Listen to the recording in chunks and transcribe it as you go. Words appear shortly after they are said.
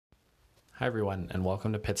Hi, everyone, and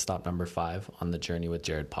welcome to Pit Stop number 5 on the Journey with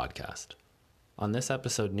Jared podcast. On this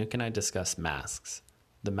episode, Nuke and I discuss masks,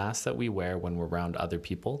 the masks that we wear when we're around other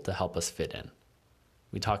people to help us fit in.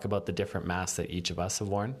 We talk about the different masks that each of us have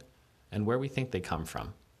worn and where we think they come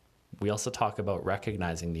from. We also talk about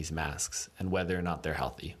recognizing these masks and whether or not they're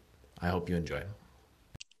healthy. I hope you enjoy.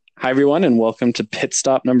 Hi, everyone, and welcome to Pit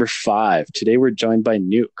Stop number 5. Today, we're joined by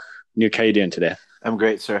Nuke. Nuke, how are you doing today? I'm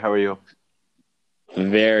great, sir. How are you?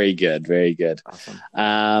 Very good, very good.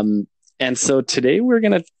 Awesome. And so today we're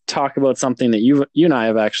going to talk about something that you and I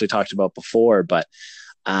have actually talked about before, but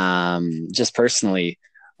just personally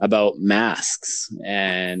about masks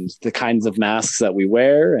and the kinds of masks that we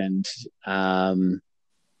wear and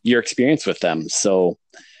your experience with them. So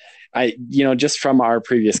just from our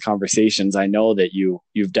previous conversations, I know that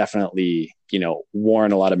you've definitely,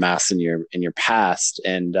 worn a lot of masks in your past.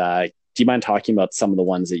 And do you mind talking about some of the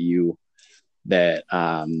ones that you kind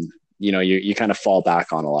of fall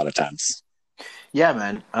back on a lot of times? Yeah,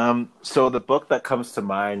 man. So the book that comes to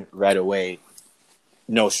mind right away,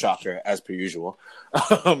 no shocker, as per usual,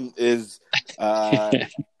 is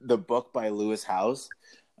the book by Lewis Howes,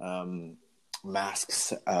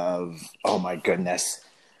 Masks of, oh my goodness,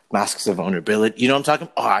 Masks of Vulnerability. You know what I'm talking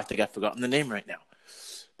about? Oh, I think I've forgotten the name right now.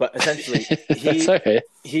 But essentially, he's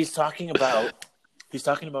talking about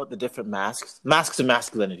the different masks of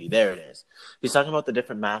masculinity. There it is. He's talking about the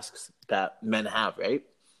different masks that men have, right?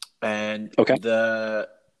 And the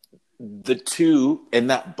two in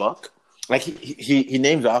that book, like he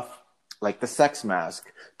names off like the sex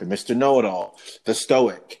mask, the Mr. Know-It-All, the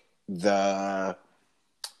stoic, the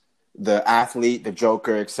athlete, the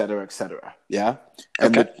joker, et cetera, yeah?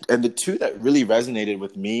 And the two that really resonated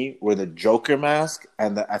with me were the joker mask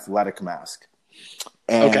and the athletic mask.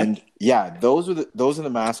 And yeah, those are the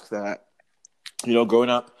masks that, growing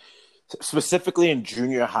up, specifically in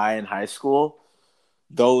junior high and high school,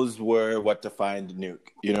 those were what defined Nuke.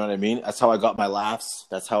 You know what I mean? That's how I got my laughs.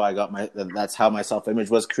 That's how my self-image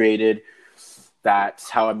was created. That's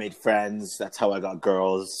how I made friends. That's how I got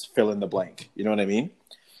girls. Fill in the blank. You know what I mean?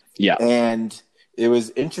 Yeah. And it was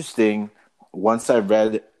interesting once I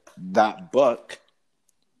read that book,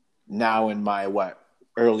 now in my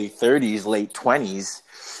early 30s, late 20s,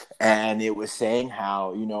 and it was saying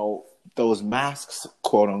how, those masks,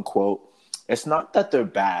 quote unquote, it's not that they're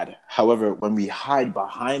bad. However, when we hide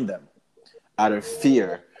behind them out of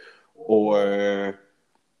fear or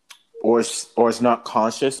it's not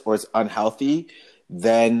conscious or it's unhealthy,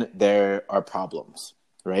 then there are problems,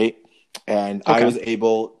 right? And I was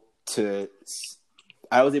able to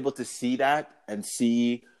see that and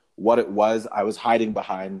see what it was I was hiding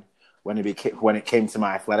behind when it came to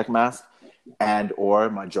my athletic mask and or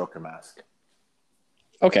my joker mask.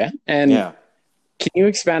 Okay. And can you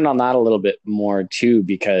expand on that a little bit more too?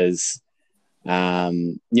 Because,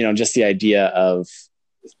 just the idea of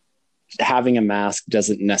having a mask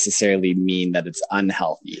doesn't necessarily mean that it's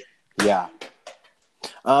unhealthy. Yeah.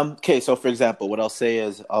 Okay. So for example, what I'll say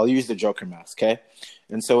is I'll use the joker mask. Okay.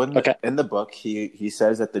 And so in the book, he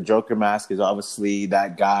says that the joker mask is obviously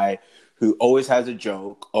that guy who always has a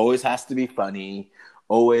joke, always has to be funny,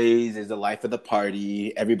 always is the life of the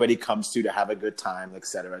party, everybody comes to have a good time, et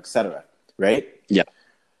cetera, right? Yeah.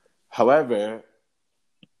 However,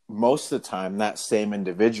 most of the time, that same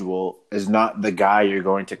individual is not the guy you're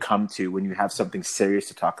going to come to when you have something serious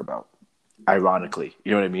to talk about. Ironically,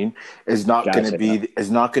 you know what I mean? Is not going to be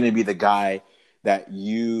the guy that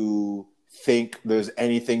you think there's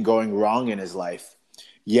anything going wrong in his life.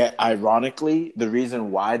 Yet, ironically, the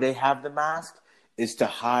reason why they have the mask is to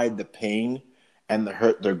hide the pain and the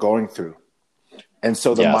hurt they're going through. And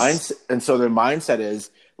so their mindset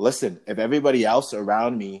is, listen, if everybody else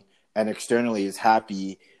around me and externally is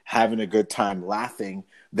happy, having a good time, laughing,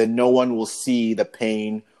 then no one will see the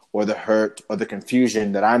pain or the hurt or the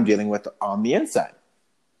confusion that I'm dealing with on the inside.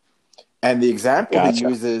 And the example he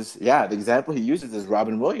uses is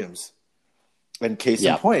Robin Williams. And case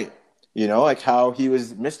in point, like how he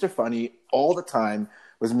was Mr. Funny all the time,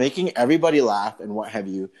 was making everybody laugh and what have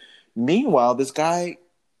you. Meanwhile, this guy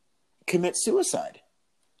commits suicide.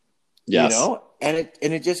 Yes. And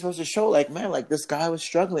it just goes to show, this guy was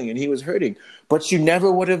struggling and he was hurting, but you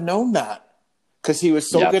never would have known that because he was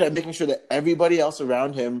so good at making sure that everybody else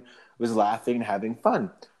around him was laughing and having fun.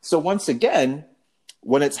 So once again,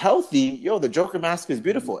 when it's healthy, the Joker mask is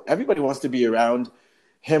beautiful. Everybody wants to be around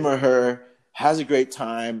him or her, has a great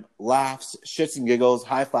time, laughs, shits and giggles,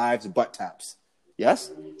 high fives, butt taps.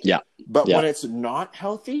 Yes? Yeah. But when it's not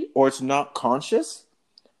healthy or it's not conscious,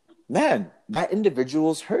 man, that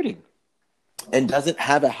individual's hurting and doesn't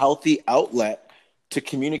have a healthy outlet to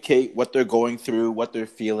communicate what they're going through, what they're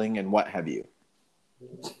feeling, and what have you.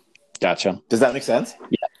 Gotcha. Does that make sense?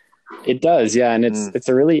 Yeah, it does. Yeah. And it's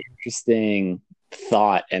a really interesting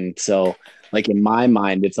thought. And so, like, in my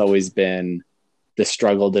mind, it's always been the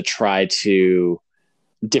struggle to try to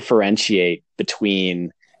differentiate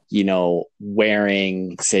between, you know,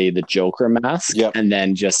 wearing, say, the Joker mask, Yep. and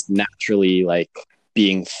then just naturally like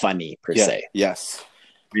being funny per Yeah. se. Yes.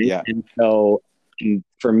 Right? Yeah. And so, and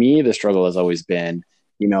for me, the struggle has always been,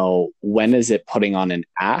 you know, when is it putting on an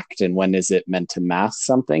act, and when is it meant to mask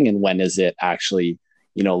something, and when is it actually,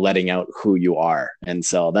 you know, letting out who you are? And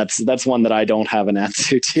so that's one that I don't have an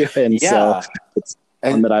answer to. And so it's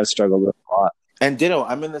one that I've struggled with a lot. And ditto,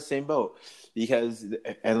 I'm in the same boat, because,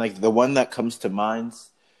 and like the one that comes to mind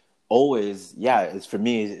always, is for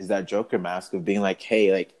me is that Joker mask of being like,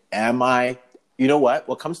 hey, like, am I, you know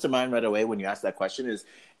what comes to mind right away when you ask that question is,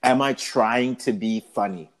 am I trying to be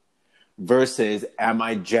funny versus am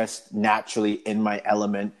I just naturally in my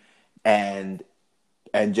element and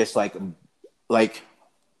just like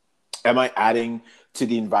am I adding to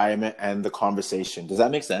the environment and the conversation? Does that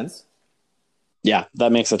make sense? Yeah,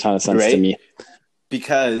 that makes a ton of sense to me.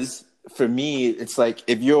 Because for me, it's like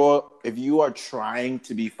if you are trying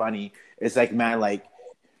to be funny, it's like, man, like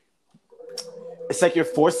it's like you're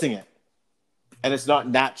forcing it, and it's not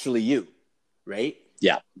naturally you, right?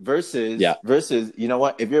 Yeah. Versus, you know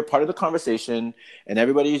what? If you're a part of the conversation and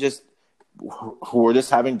everybody's just who are just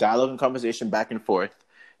having dialogue and conversation back and forth,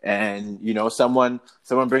 and you know someone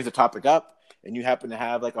brings a topic up, and you happen to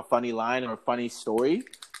have like a funny line or a funny story,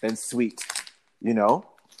 then sweet, you know.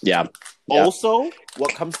 Yeah. Also,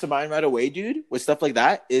 what comes to mind right away, dude, with stuff like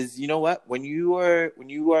that is, you know what? When you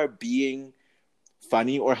are being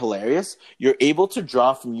funny or hilarious, you're able to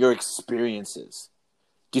draw from your experiences.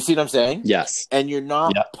 Do you see what I'm saying? Yes. And you're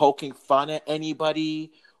not poking fun at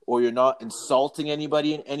anybody, or you're not insulting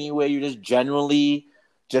anybody in any way. You're just generally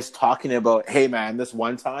just talking about, hey, man, this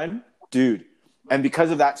one time, dude. And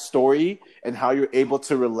because of that story and how you're able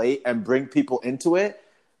to relate and bring people into it,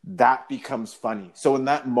 that becomes funny. So in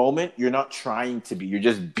that moment, you're not trying to be. You're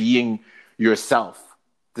just being yourself.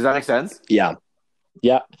 Does that make sense? Yeah.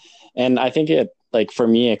 Yeah. And I think it, like, for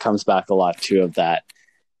me, it comes back a lot too of that,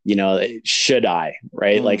 you know, should I,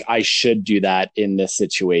 right? Like, I should do that in this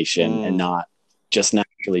situation and not just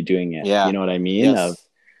naturally doing it. Yeah. You know what I mean? Yes. Of,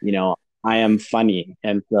 you know, I am funny,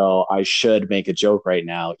 and so I should make a joke right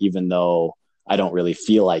now, even though I don't really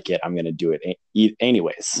feel like it. I'm going to do it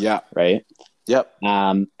anyways. Yeah. Right. Yep.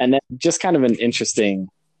 And then just kind of an interesting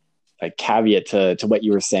like caveat to what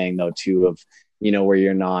you were saying though, too, of, you know, where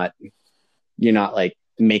you're not like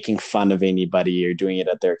making fun of anybody or doing it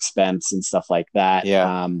at their expense and stuff like that.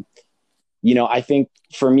 Yeah. You know, I think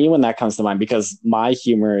for me, when that comes to mind, because my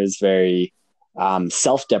humor is very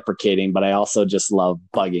self-deprecating, but I also just love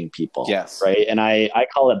bugging people. Yes. Right. And I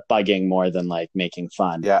call it bugging more than like making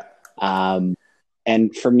fun. Yeah.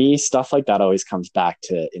 And for me, stuff like that always comes back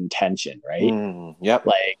to intention, right? Yep.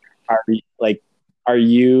 Like, are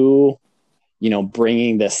you, you know,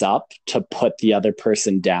 bringing this up to put the other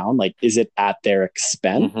person down? Like, is it at their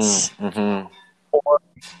expense?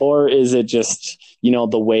 Or is it just, you know,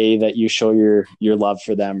 the way that you show your love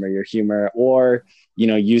for them or your humor, or, you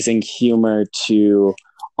know, using humor to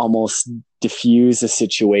almost diffuse a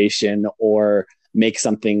situation or make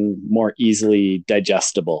something more easily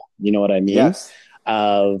digestible? You know what I mean? Yes.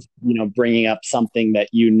 Of, you know, bringing up something that,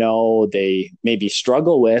 you know, they maybe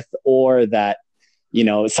struggle with, or that, you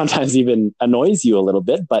know, sometimes even annoys you a little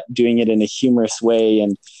bit, but doing it in a humorous way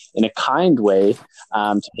and in a kind way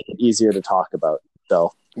to make it easier to talk about.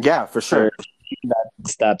 So yeah, for sure.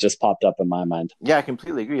 That just popped up in my mind. Yeah, I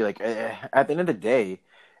completely agree. Like, at the end of the day,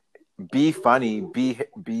 be funny,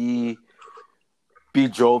 be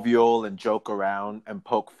jovial and joke around and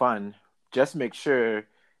poke fun. Just make sure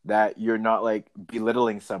that you're not like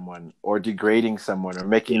belittling someone or degrading someone or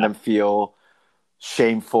making them feel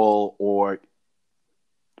shameful or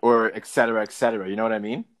et cetera, et cetera. You know what I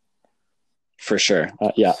mean? For sure.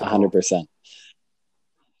 100%.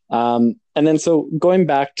 And then, so going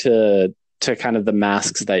back to kind of the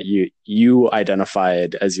masks that you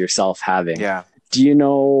identified as yourself having, do you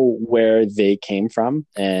know where they came from,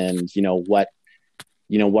 and, you know, what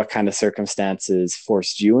kind of circumstances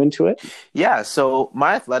forced you into it? Yeah. So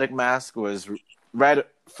my athletic mask was right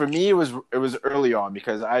for me. It was early on,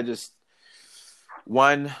 because I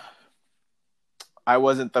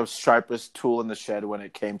wasn't the sharpest tool in the shed when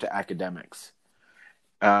it came to academics.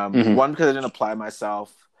 One, because I didn't apply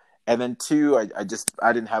myself. And then two, I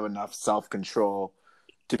didn't have enough self-control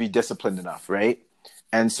to be disciplined enough. Right.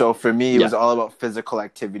 And so for me, it was all about physical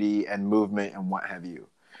activity and movement and what have you.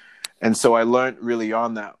 And so I learned really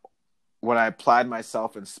on that when I applied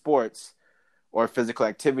myself in sports or physical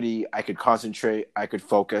activity, I could concentrate, I could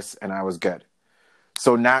focus, and I was good.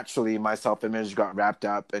 So naturally, my self-image got wrapped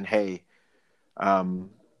up in, hey,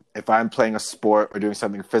 if I'm playing a sport or doing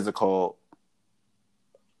something physical,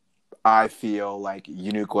 I feel like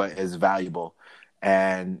Uniqua is valuable,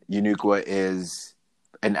 and Uniqua is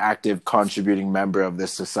an active contributing member of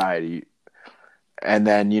this society. And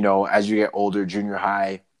then, as you get older, junior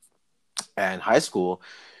high and high school,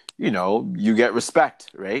 you get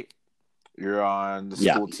respect, right? You're on the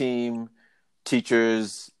school team,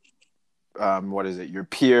 teachers, what is it? Your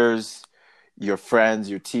peers, your friends,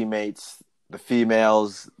 your teammates, the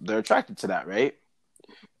females, they're attracted to that, right?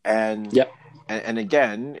 And and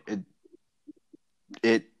again,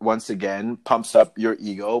 it once again pumps up your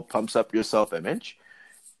ego, pumps up your self-image.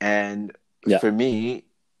 And for me,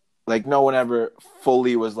 like, no one ever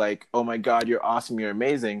fully was like, "Oh my God, you're awesome, you're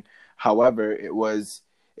amazing." However, it was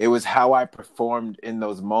how I performed in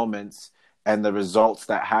those moments and the results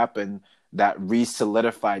that happened that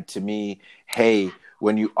re-solidified to me, hey,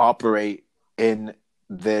 when you operate in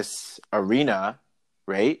this arena,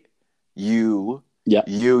 right? You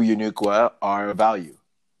Uniqua are a value.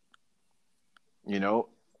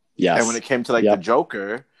 Yes. And when it came to like the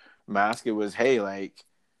Joker mask, it was, hey, like,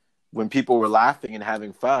 when people were laughing and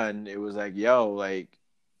having fun, it was like, yo, like,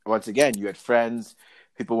 once again, you had friends,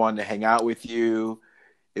 people wanted to hang out with you.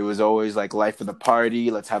 It was always like life of the party.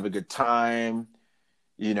 Let's have a good time,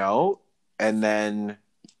 and then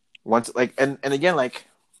once, like, and again, like,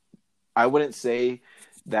 I wouldn't say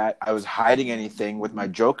that I was hiding anything with my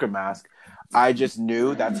Joker mask. I just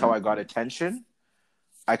knew that's how I got attention.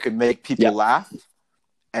 I could make people laugh.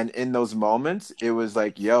 And in those moments, it was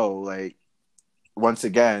like, yo, like, once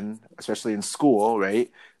again, especially in school, right?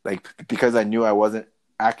 Like, because I knew I wasn't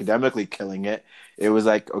academically killing it, it was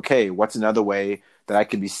like, okay, what's another way that I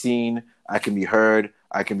can be seen, I can be heard,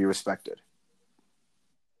 I can be respected?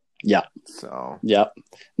 Yeah. So. Yeah.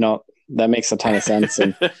 No, that makes a ton of sense.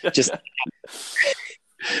 And just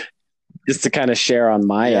to kind of share on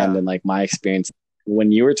my end and like my experience,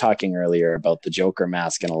 when you were talking earlier about the Joker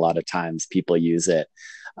mask, and a lot of times people use it,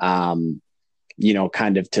 kind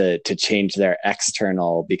of to change their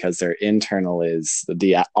external because their internal is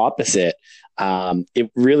the opposite.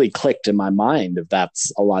 It really clicked in my mind of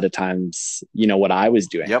that's a lot of times, what I was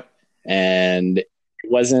doing. Yep. And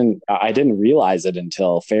I didn't realize it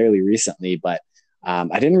until fairly recently, but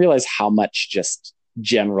I didn't realize how much just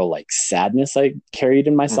general like sadness I carried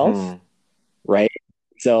in myself. Mm-hmm. Right.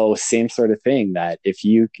 So same sort of thing, that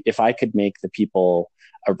if I could make the people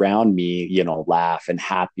around me, laugh and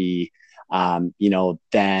happy,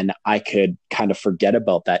 then I could kind of forget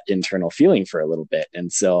about that internal feeling for a little bit.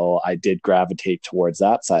 And so I did gravitate towards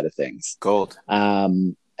that side of things. Gold.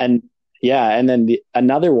 And then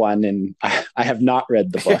another one, and I have not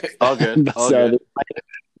read the book. All good. All so good.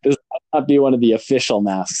 This might not be one of the official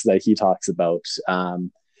masks that he talks about,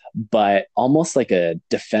 but almost like a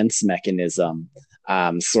defense mechanism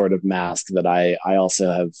sort of mask that I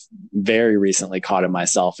also have very recently caught in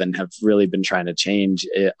myself and have really been trying to change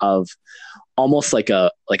it, of almost like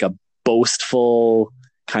a boastful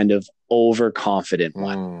kind of overconfident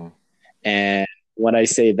one. And when I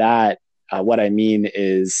say that, what I mean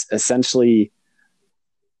is essentially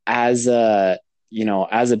as a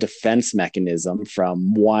defense mechanism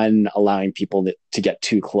from one, allowing people to get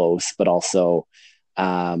too close, but also,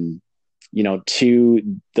 to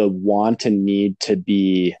the want and need to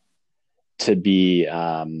be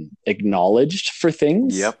acknowledged for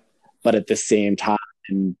things. Yep. But at the same time,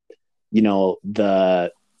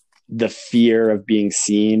 the fear of being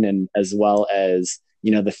seen, and as well as,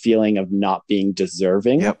 the feeling of not being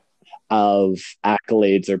deserving of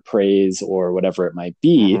accolades or praise or whatever it might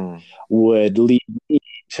be, would lead me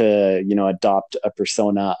to, adopt a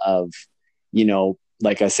persona of,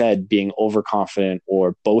 like I said, being overconfident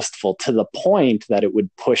or boastful to the point that it would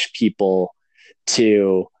push people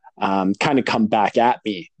to kind of come back at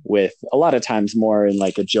me with, a lot of times more in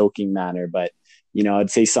like a joking manner, but, I'd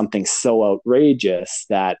say something so outrageous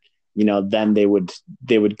that, then they would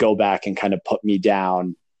go back and kind of put me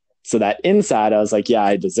down, so that inside I was like, yeah,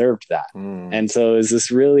 I deserved that. And so it was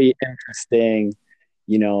this really interesting,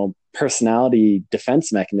 personality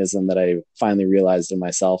defense mechanism that I finally realized in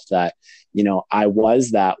myself, that, I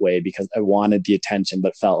was that way because I wanted the attention,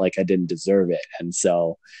 but felt like I didn't deserve it. And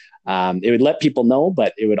so it would let people know,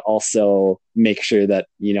 but it would also make sure that,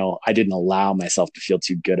 I didn't allow myself to feel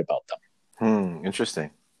too good about them.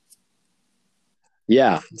 Interesting.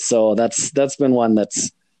 Yeah. So that's been one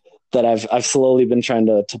that's that I've slowly been trying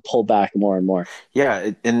to pull back more and more.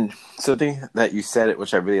 Yeah, and something that you said,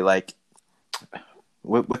 which I really like,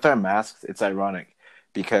 with our masks, it's ironic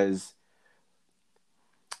because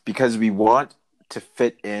we want to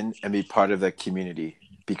fit in and be part of the community.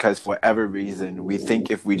 Because for whatever reason, we think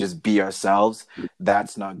if we just be ourselves,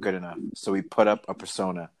 that's not good enough. So we put up a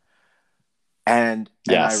persona. And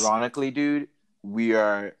Yes. ironically, dude, we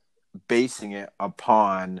are basing it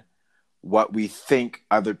upon what we think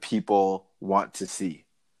other people want to see.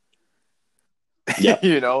 Yep.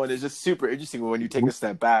 You know, and it's just super interesting when you take a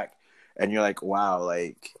step back and you're like, wow,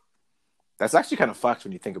 like that's actually kind of fucked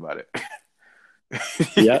when you think about it.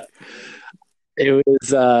 Yeah. It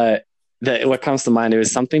was what comes to mind, it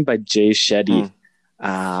was something by Jay Shetty.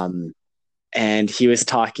 And he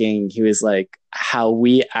was like, how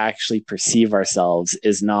we actually perceive ourselves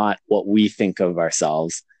is not what we think of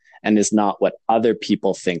ourselves and is not what other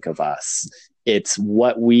people think of us. It's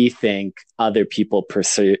what we think other people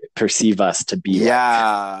perceive us to be.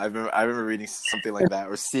 Yeah, I remember reading something like that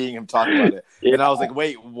or seeing him talk about it. Yeah. And I was like,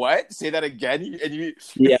 wait, what? Say that again? And you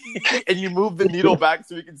and you move the needle back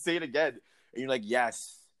so we can say it again. And you're like,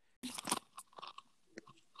 yes.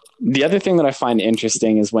 The other thing that I find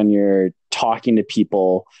interesting is when you're talking to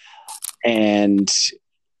people and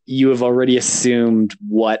you have already assumed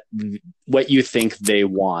what you think they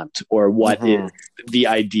want or what is the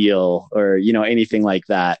ideal or, you know, anything like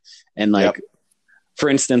that. And like, for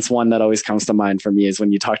instance, one that always comes to mind for me is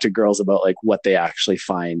when you talk to girls about like what they actually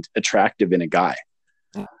find attractive in a guy.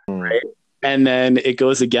 Right? And then it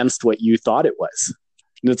goes against what you thought it was.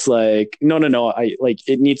 And it's like, no. I like,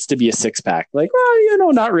 it needs to be a 6-pack. Like, well, you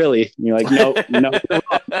know, not really. And you're like, no.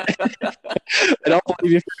 I don't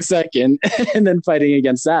believe you for a second. And then fighting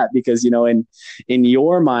against that because, you know, in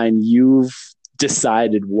your mind, you've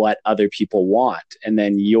decided what other people want. And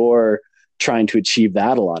then you're trying to achieve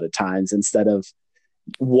that a lot of times instead of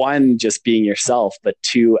one, just being yourself, but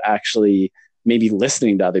two, actually maybe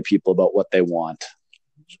listening to other people about what they want.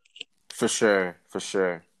 For sure.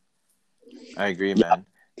 I agree, man.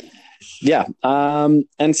 Yeah.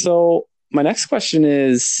 And so my next question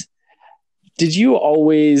is, did you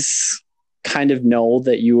always kind of know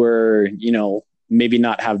that you were, you know, maybe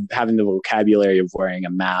not having the vocabulary of wearing a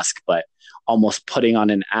mask, but almost putting on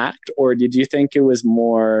an act? Or do you think it was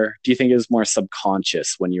more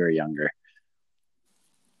subconscious when you were younger?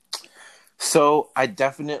 So I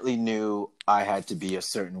definitely knew I had to be a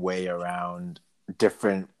certain way around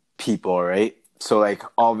different people, right? So like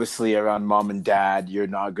obviously around mom and dad, you're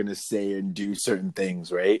not going to say and do certain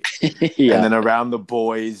things, right? Yeah. And then around the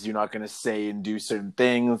boys, you're not going to say and do certain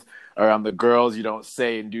things. Around the girls, you don't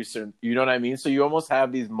say and do certain, you know what I mean? So you almost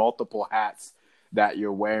have these multiple hats that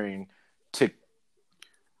you're wearing to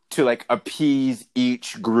like appease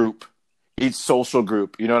each group, each social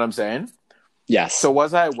group. You know what I'm saying? Yes. So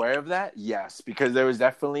was I aware of that? Yes, because there was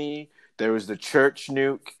the church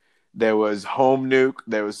Nuke, there was home Nuke,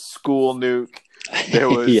 there was school Nuke, there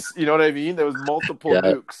was, you know what I mean? There was multiple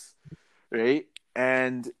nukes, right?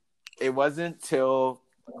 And it wasn't till,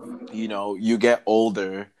 you know, you get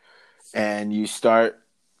older and you start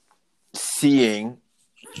seeing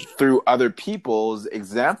through other people's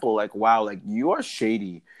example, like, wow, like you are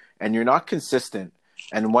shady and you're not consistent.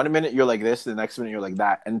 And 1 minute you're like this, the next minute you're like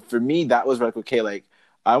that. And for me, that was like, okay, like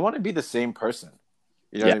I want to be the same person.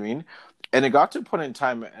 You know what I mean? And it got to a point in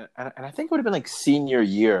time, and I think it would have been like senior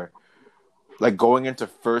year, like going into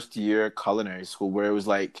first year culinary school, where it was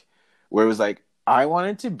like, I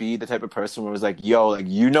wanted to be the type of person where it was like, yo, like,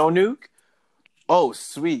 you know, Nuke? Oh,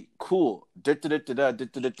 sweet, cool,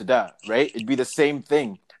 da-da-da-da-da-da-da-da-da, right? It'd be the same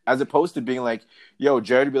thing, as opposed to being like, yo,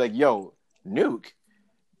 Jared would be like, yo, Nuke,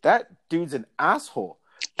 that dude's an asshole.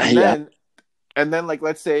 And then like,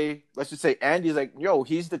 let's just say Andy's like, yo,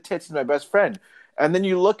 he's the tits and my best friend. And then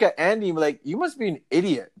you look at Andy and be like, you must be an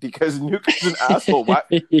idiot because Nuke is an asshole. What?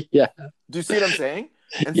 Yeah. Do you see what I'm saying?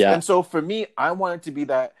 And so for me, I wanted to be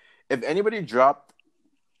that. If anybody dropped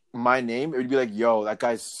my name, it would be like, yo, that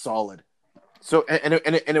guy's solid. So and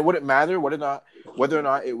it wouldn't matter whether or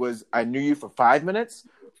not it was I knew you for 5 minutes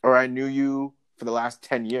or I knew you for the last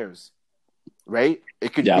 10 years. Right?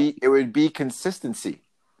 It would be consistency.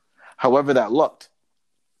 However that looked.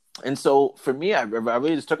 And so for me, I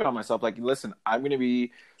really just took it on myself. Like, listen, I'm going to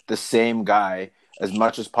be the same guy as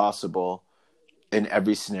much as possible in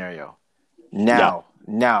every scenario. Now,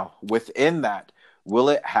 within that, will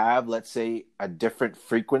it have, let's say, a different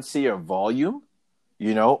frequency or volume,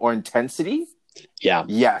 you know, or intensity? Yeah.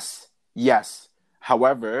 Yes.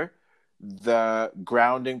 However, the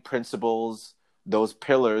grounding principles, those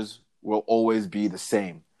pillars will always be the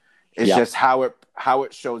same. It's just how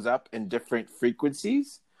it shows up in different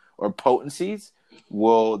frequencies or potencies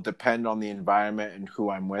will depend on the environment and who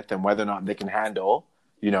I'm with and whether or not they can handle,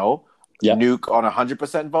 Yep. Nuke on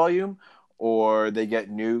 100% volume, or they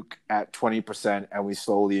get Nuke at 20% and we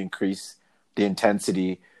slowly increase the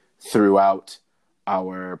intensity throughout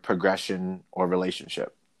our progression or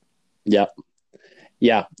relationship. Yep.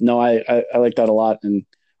 Yeah. No, I like that a lot. And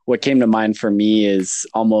what came to mind for me is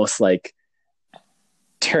almost like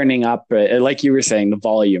turning up, like you were saying, the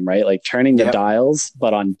volume, right? Like turning the dials,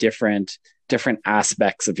 but on different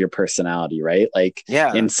aspects of your personality, right? Like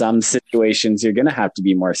in some situations, you're going to have to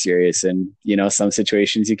be more serious. And, some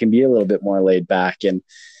situations you can be a little bit more laid back. And,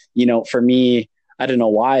 for me, I don't know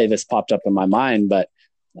why this popped up in my mind, but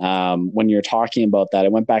when you're talking about that, I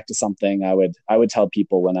went back to something I would tell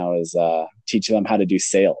people when I was teaching them how to do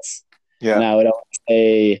sales. Yeah. And I would always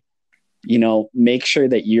say, make sure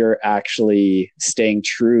that you're actually staying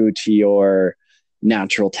true to your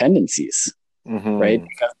natural tendencies, right?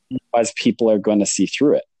 Because otherwise people are going to see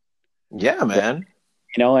through it. Yeah, man.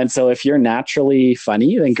 And so if you're naturally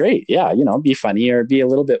funny, then great. Yeah. Be funny or be a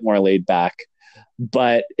little bit more laid back.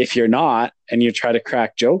 But if you're not, and you try to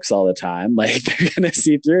crack jokes all the time, like they're going to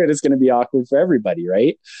see through it. It's going to be awkward for everybody,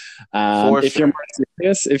 right? If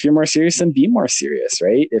you're more serious, then be more serious,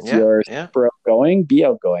 right? If you're super outgoing, be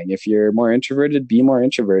outgoing. If you're more introverted, be more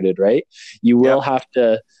introverted, right? You will have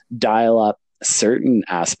to dial up certain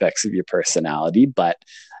aspects of your personality, but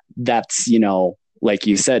that's, like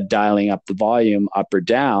you said, dialing up the volume up or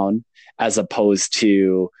down, as opposed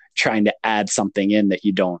to trying to add something in that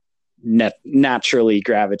you don't naturally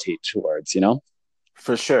gravitate towards,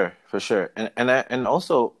 For sure. And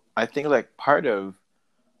also I think like part of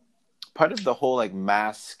the whole like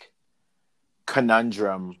mask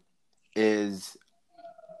conundrum is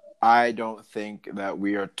I don't think that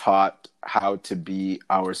we are taught how to be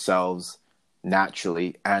ourselves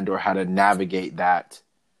naturally and or how to navigate that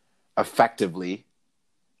effectively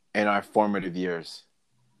in our formative years,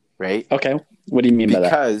 right? Okay. What do you mean by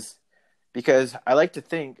that? Because I like to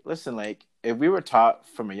think, listen, like if we were taught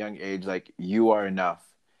from a young age, like you are enough,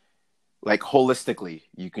 like holistically,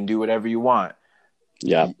 you can do whatever you want.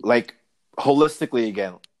 Yeah. Like holistically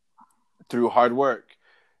again, through hard work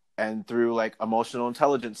and through like emotional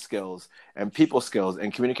intelligence skills and people skills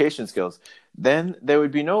and communication skills, then there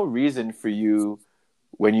would be no reason for you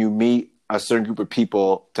when you meet a certain group of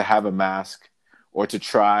people to have a mask or to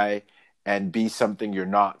try and be something you're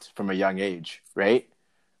not from a young age, right?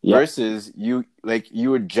 Yep. Versus you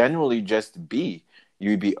would generally just be.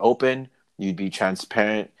 You'd be open, you'd be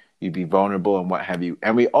transparent, you'd be vulnerable and what have you.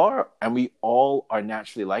 And we all are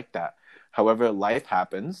naturally like that. However, life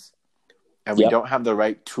happens and we don't have the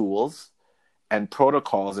right tools and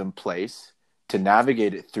protocols in place to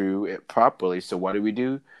navigate it through it properly. So what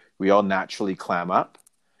do? We all naturally clam up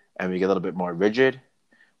and we get a little bit more rigid.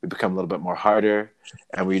 We become a little bit more harder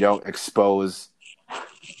and we don't expose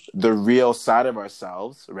the real side of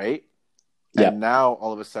ourselves, right? Yep. And now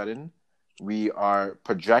all of a sudden we are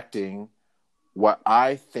projecting what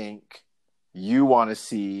I think you want to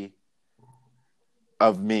see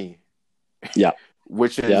of me. Yeah.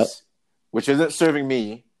 which isn't serving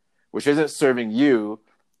me, which isn't serving you,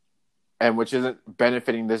 and which isn't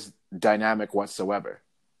benefiting this dynamic whatsoever.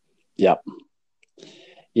 Yep.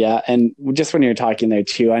 Yeah. And just when you're talking there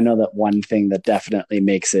too, I know that one thing that definitely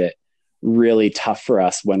makes it really tough for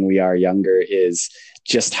us when we are younger is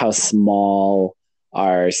just how small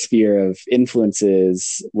our sphere of influence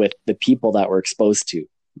is with the people that we're exposed to.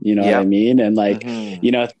 You know what I mean? And like,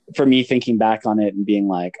 for me thinking back on it and being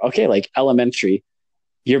like, okay, like elementary,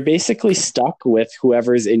 you're basically stuck with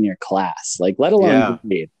whoever's in your class, like let alone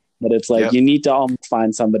grade. But it's like you need to almost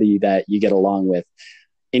find somebody that you get along with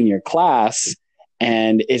in your class.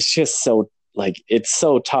 And it's just so like, it's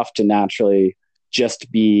so tough to naturally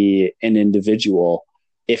just be an individual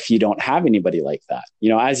if you don't have anybody like that.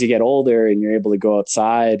 As you get older and you're able to go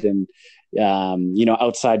outside and,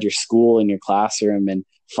 outside your school and your classroom and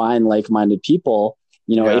find like-minded people,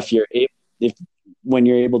 when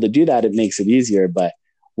you're able to do that, it makes it easier. But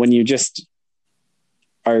when you just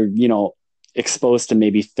are, exposed to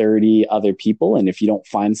maybe 30 other people, and if you don't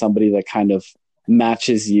find somebody that kind of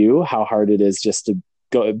matches you, how hard it is just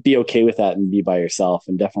to be okay with that and be by yourself.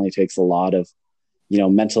 And definitely takes a lot of,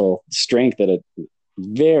 mental strength at a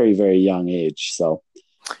very, very young age. So,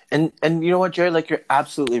 and you know what, Jared, like you're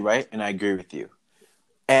absolutely right. And I agree with you.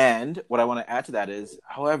 And what I want to add to that is,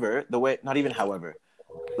 however,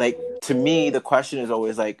 like to me, the question is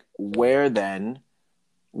always like, where then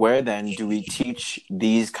do we teach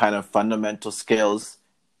these kind of fundamental skills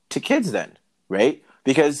to kids then? Right.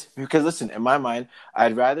 Because listen, in my mind,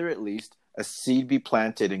 I'd rather at least a seed be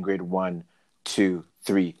planted in grade 1, 2,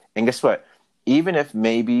 3, And guess what? Even if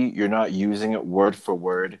maybe you're not using it word for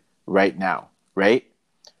word right now, right?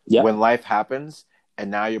 Yeah. When life happens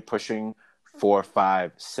and now you're pushing 4,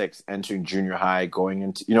 5, 6, entering junior high, going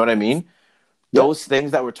into, you know what I mean? Yeah. Those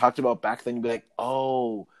things that were talked about back then, you'd be like,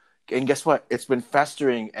 oh, and guess what? It's been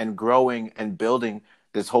festering and growing and building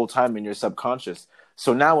this whole time in your subconscious.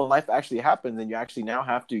 So now when life actually happens and you actually now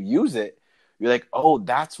have to use it, you're like, oh,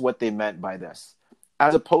 that's what they meant by this.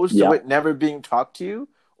 As opposed to Yeah. it never being talked to you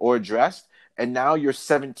or addressed. And now you're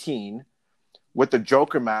 17 with the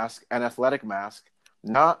Joker mask and athletic mask,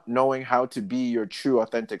 not knowing how to be your true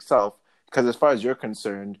authentic self. Because as far as you're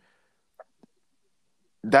concerned,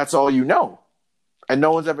 that's all you know. And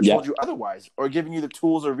no one's ever Yeah. told you otherwise or giving you the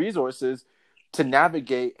tools or resources to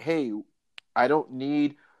navigate, hey, I don't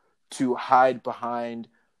need to hide behind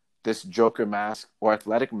this Joker mask or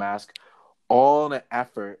athletic mask, all in an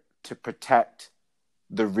effort to protect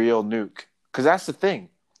the real Nuke. Because that's the thing.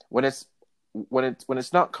 When it's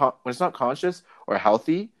not conscious or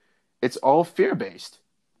healthy, it's all fear-based.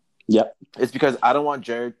 Yep. It's because I don't want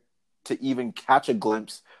Jared to even catch a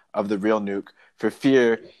glimpse of the real Nuke for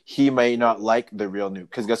fear he may not like the real Nuke.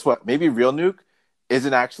 Because guess what? Maybe real Nuke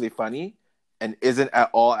isn't actually funny and isn't at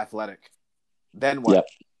all athletic. Then what? Yep.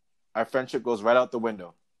 Our friendship goes right out the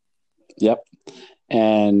window. Yep.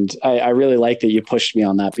 And I really like that you pushed me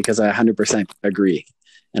on that because I 100% agree.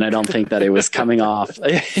 And I don't think that it was coming off.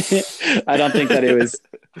 I don't think that it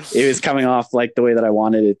was coming off like the way that I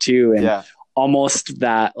wanted it to. And Yeah. almost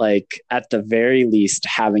that, like, at the very least,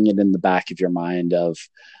 having it in the back of your mind of,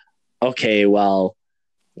 okay, well,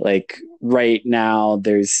 like right now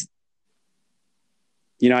there's,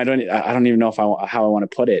 I don't even know how I want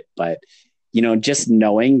to put it, but, just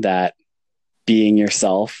knowing that being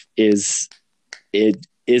yourself is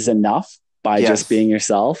enough by Yes. just being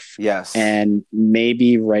yourself. Yes. And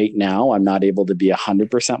maybe right now I'm not able to be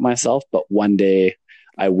 100% myself, but one day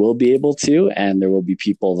I will be able to, and there will be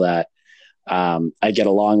people that I get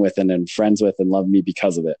along with and am friends with and love me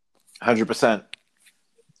because of it. 100%.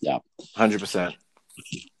 Yeah. 100%.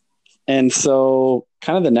 And so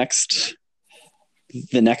kind of the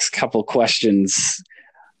next couple questions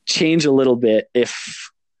change a little bit if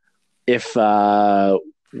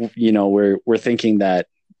we're thinking that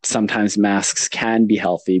sometimes masks can be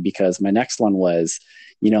healthy, because my next one was,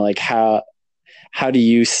 like how do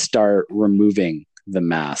you start removing the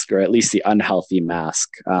mask, or at least the unhealthy mask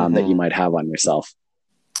that you might have on yourself?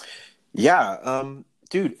 Yeah,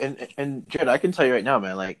 dude, and Jared, I can tell you right now,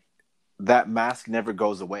 man, like that mask never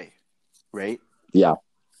goes away, right? Yeah.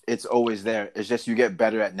 It's always there. It's just you get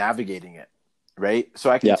better at navigating it, right? So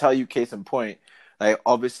I can tell you, case in point, like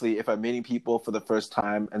obviously if I'm meeting people for the first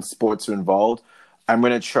time and sports are involved, I'm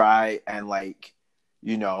going to try and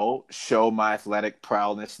show my athletic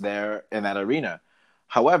prowess there in that arena.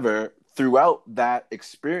 However, throughout that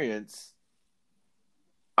experience,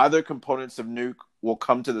 other components of Nuke will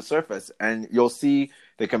come to the surface, and you'll see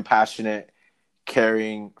the compassionate,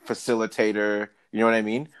 caring facilitator. You know what I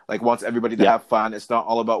mean? Like, wants everybody to have fun. It's not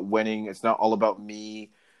all about winning. It's not all about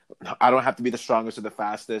me. I don't have to be the strongest or the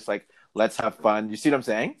fastest. Like, let's have fun. You see what I'm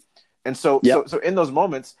saying? And so in those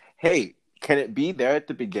moments, hey, can it be there at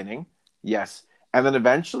the beginning? Yes. And then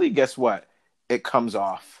eventually, guess what? It comes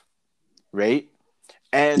off, right?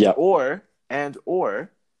 Or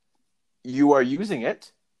you are using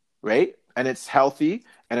it, right? And it's healthy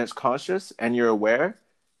and it's conscious and you're aware,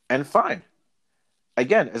 and fine.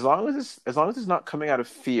 Again, as long as it's not coming out of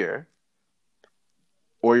fear,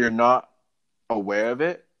 or you're not aware of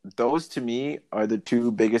it, those to me are the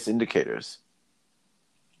two biggest indicators.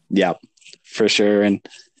 Yeah, for sure. And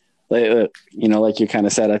like you kind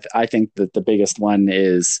of said, I think that the biggest one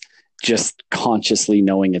is just consciously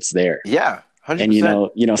knowing it's there. Yeah, 100%.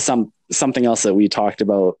 And something else that we talked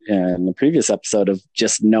about in the previous episode of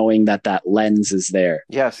just knowing that lens is there.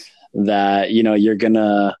 Yes. That you're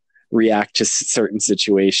gonna react to certain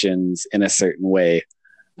situations in a certain way,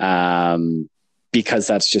 because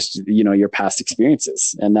that's just your past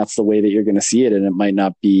experiences, and that's the way that you're going to see it. And it might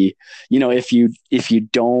not be, if you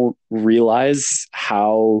don't realize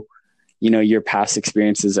how your past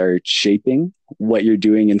experiences are shaping what you're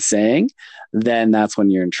doing and saying, then that's when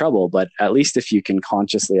you're in trouble. But at least if you can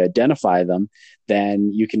consciously identify them,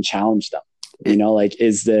 then you can challenge them. Like,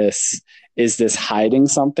 is this hiding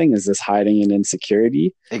something? Is this hiding an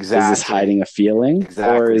insecurity? Exactly. Is this hiding a feeling?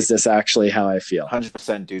 Exactly. Or is this actually how I feel?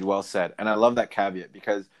 100%, dude. Well said. And I love that caveat,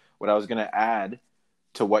 because what I was going to add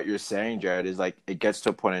to what you're saying, Jared, is like, it gets to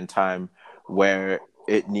a point in time where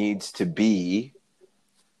it needs to be,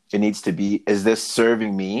 is this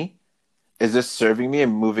serving me? Is this serving me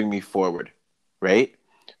and moving me forward? Right?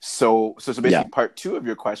 So basically, part two of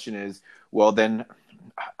your question is, well, then,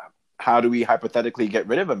 how do we hypothetically get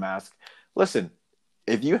rid of a mask? Listen,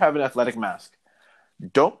 if you have an athletic mask,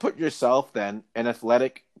 don't put yourself then in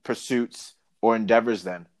athletic pursuits or endeavors.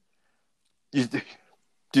 Then, do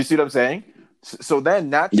you see what I'm saying? So then,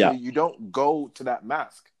 naturally, you don't go to that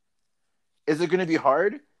mask. Is it going to be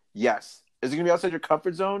hard? Yes. Is it going to be outside your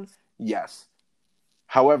comfort zone? Yes.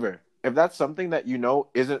 However, if that's something that you know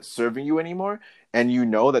isn't serving you anymore, and you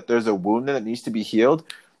know that there's a wound that needs to be healed,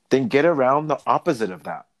 then get around the opposite of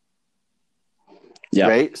that. Yeah.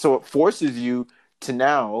 Right? So it forces you to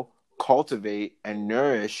now cultivate and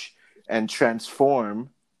nourish and transform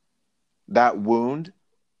that wound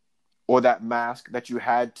or that mask that you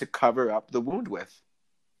had to cover up the wound with.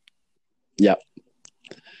 Yeah.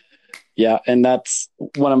 Yeah, and that's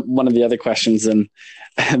one of the other questions, and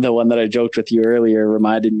the one that I joked with you earlier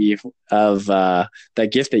reminded me of that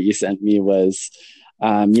gift that you sent me was,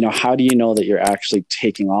 how do you know that you're actually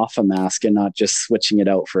taking off a mask and not just switching it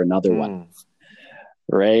out for another one,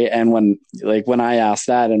 right? And when I asked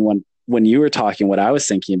that, and when you were talking, what I was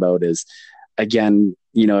thinking about is, again,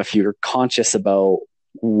 if you're conscious about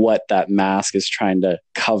what that mask is trying to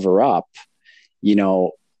cover up,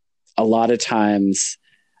 a lot of times,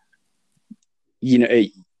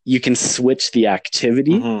 you can switch the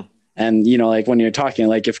activity. And, when you're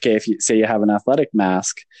talking, if you say you have an athletic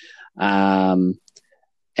mask, but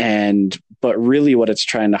really what it's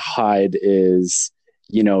trying to hide is,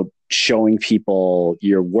 showing people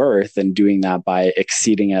your worth, and doing that by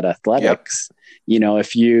exceeding at athletics. Yep.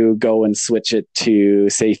 If you go and switch it to,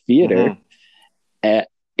 say, theater,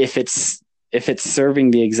 if it's serving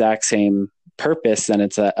the exact same purpose, then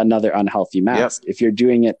it's another unhealthy mask. Yep. If you're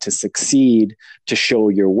doing it to succeed, to show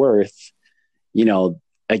your worth,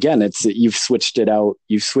 again, you've switched it out.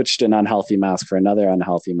 You've switched an unhealthy mask for another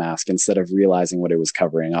unhealthy mask, instead of realizing what it was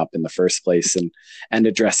covering up in the first place and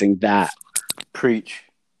addressing that. Preach.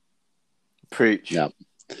 Yeah.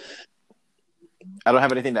 I don't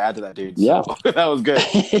have anything to add to that, dude. Yeah. So that was good.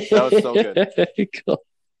 That was so good. Cool.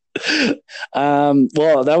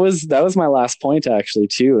 Well, that was my last point, actually,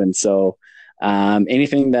 too. And so,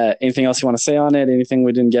 anything else you want to say on it? Anything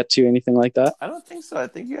we didn't get to? Anything like that? I don't think so. I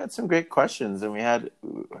think you had some great questions, and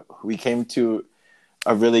we came to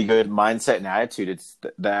a really good mindset and attitude. It's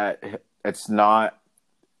not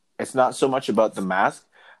so much about the mask.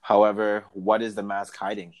 However, what is the mask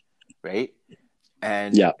hiding, right?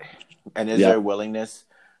 And is there a willingness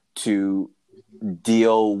to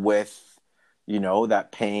deal with,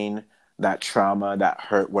 that pain, that trauma, that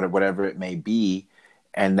hurt, whatever it may be,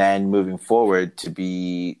 and then moving forward to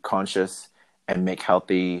be conscious and make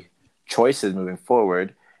healthy choices moving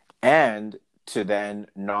forward, and to then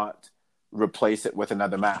not replace it with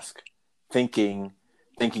another mask, thinking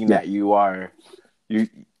that you've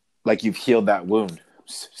healed that wound.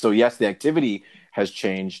 So yes, the activity has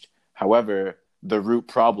changed. However, the root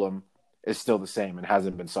problem is still the same and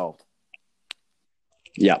hasn't been solved.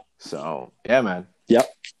 Yeah. So yeah, man. Yep.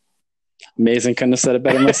 Amazing. Couldn't have said it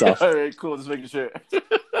better myself. All right, cool. Just making sure.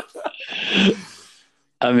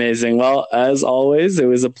 Amazing. Well, as always, it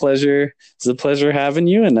was a pleasure. It's a pleasure having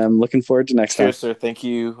you, and I'm looking forward to next time. Cheers, sir. Thank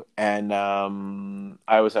you. And I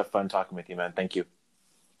always have fun talking with you, man. Thank you.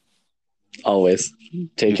 Always.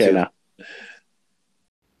 Take care now.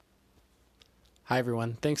 Hi,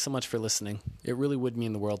 everyone. Thanks so much for listening. It really would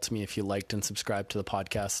mean the world to me if you liked and subscribed to the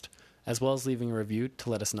podcast, as well as leaving a review to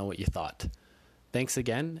let us know what you thought. Thanks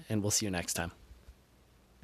again, and we'll see you next time.